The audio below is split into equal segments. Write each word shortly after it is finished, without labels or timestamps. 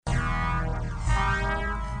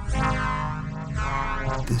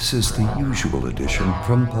This is the usual edition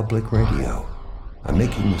from Public Radio. I'm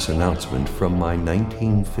making this announcement from my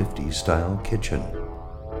 1950s-style kitchen.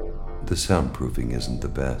 The soundproofing isn't the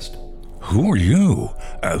best. Who are you?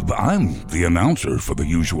 I'm the announcer for the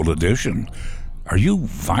usual edition. Are you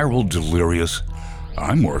viral delirious?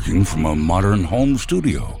 I'm working from a modern home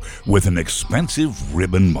studio with an expensive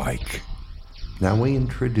ribbon mic. Now we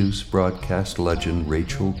introduce broadcast legend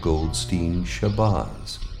Rachel Goldstein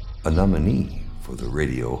Shabazz, a nominee for the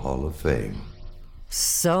Radio Hall of Fame.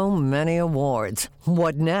 So many awards.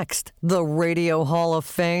 What next? The Radio Hall of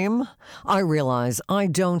Fame? I realize I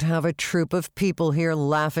don't have a troop of people here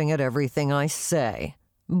laughing at everything I say.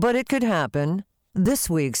 But it could happen. This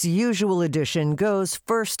week's usual edition goes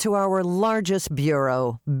first to our largest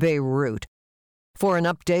bureau, Beirut. For an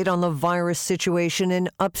update on the virus situation in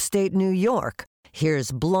upstate New York,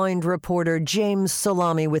 here's blind reporter James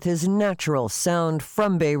Salami with his natural sound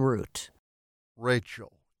from Beirut.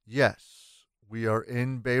 Rachel, yes, we are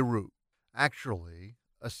in Beirut. Actually,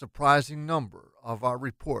 a surprising number of our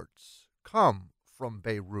reports come from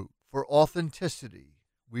Beirut. For authenticity,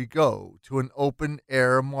 we go to an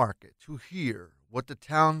open-air market to hear what the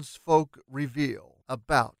townsfolk reveal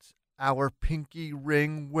about our pinky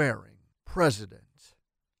ring-wearing president,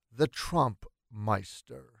 the Trump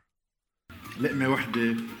Meister. لقمة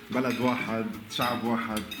وحدة بلد واحد شعب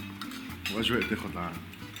واحد وأجواء تاخد العالم.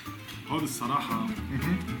 هذا الصراحة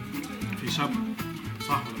في شاب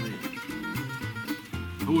صاحبه لبيك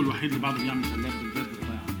هو الوحيد اللي بعده بيعمل شلات بالبيت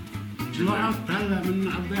بالضيعة. شو عرفت هلا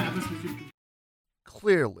من عالضيعة بس بفكر.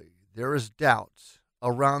 Clearly, there is doubt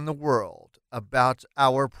around the world about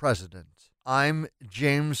our president. I'm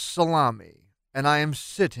James Salami, and I am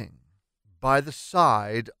sitting by the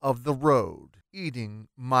side of the road, eating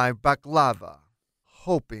my baklava,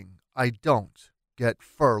 hoping I don't get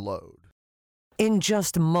furloughed. In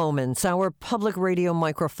just moments, our public radio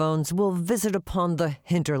microphones will visit upon the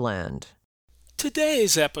hinterland.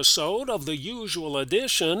 Today's episode of The Usual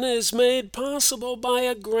Edition is made possible by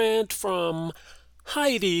a grant from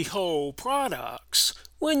Heidi Ho Products,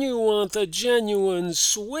 when you want the genuine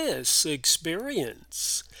Swiss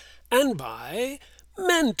experience, and by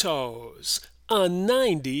Mentos, a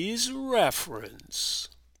 90s reference.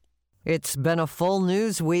 It's been a full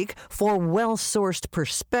news week. For well-sourced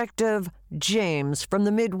perspective, James from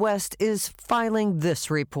the Midwest is filing this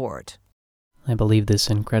report. I believe this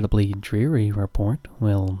incredibly dreary report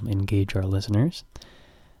will engage our listeners.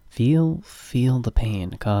 Feel the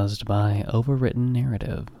pain caused by overwritten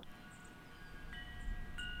narrative.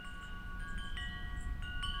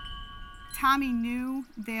 Tommy knew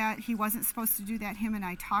that he wasn't supposed to do that. Him and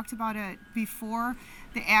I talked about it before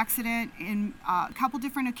the accident. In a couple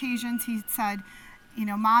different occasions, he said,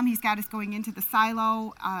 Mom, he's got us going into the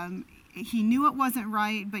silo. He knew it wasn't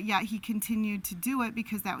right, but yet he continued to do it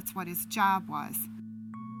because that's what his job was.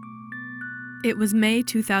 It was May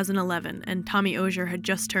 2011, and Tommy Osier had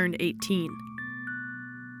just turned 18.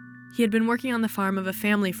 He had been working on the farm of a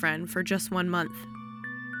family friend for just 1 month.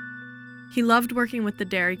 He loved working with the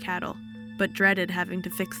dairy cattle, but dreaded having to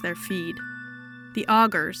fix their feed. The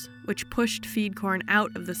augers, which pushed feed corn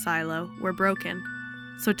out of the silo, were broken,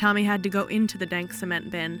 so Tommy had to go into the dank cement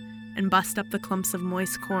bin and bust up the clumps of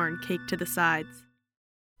moist corn caked to the sides.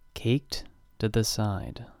 Caked to the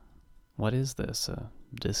side. What is this, a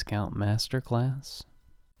discount masterclass?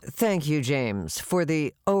 Thank you, James, for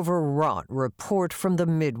the overwrought report from the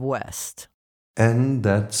Midwest. And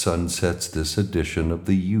that sunsets this edition of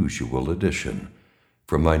the Usual Edition.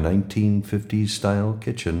 From my 1950s-style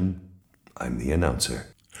kitchen, I'm the announcer.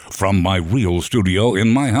 From my real studio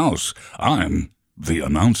in my house, I'm the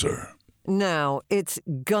announcer. Now, it's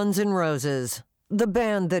Guns N' Roses, the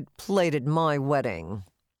band that played at my wedding.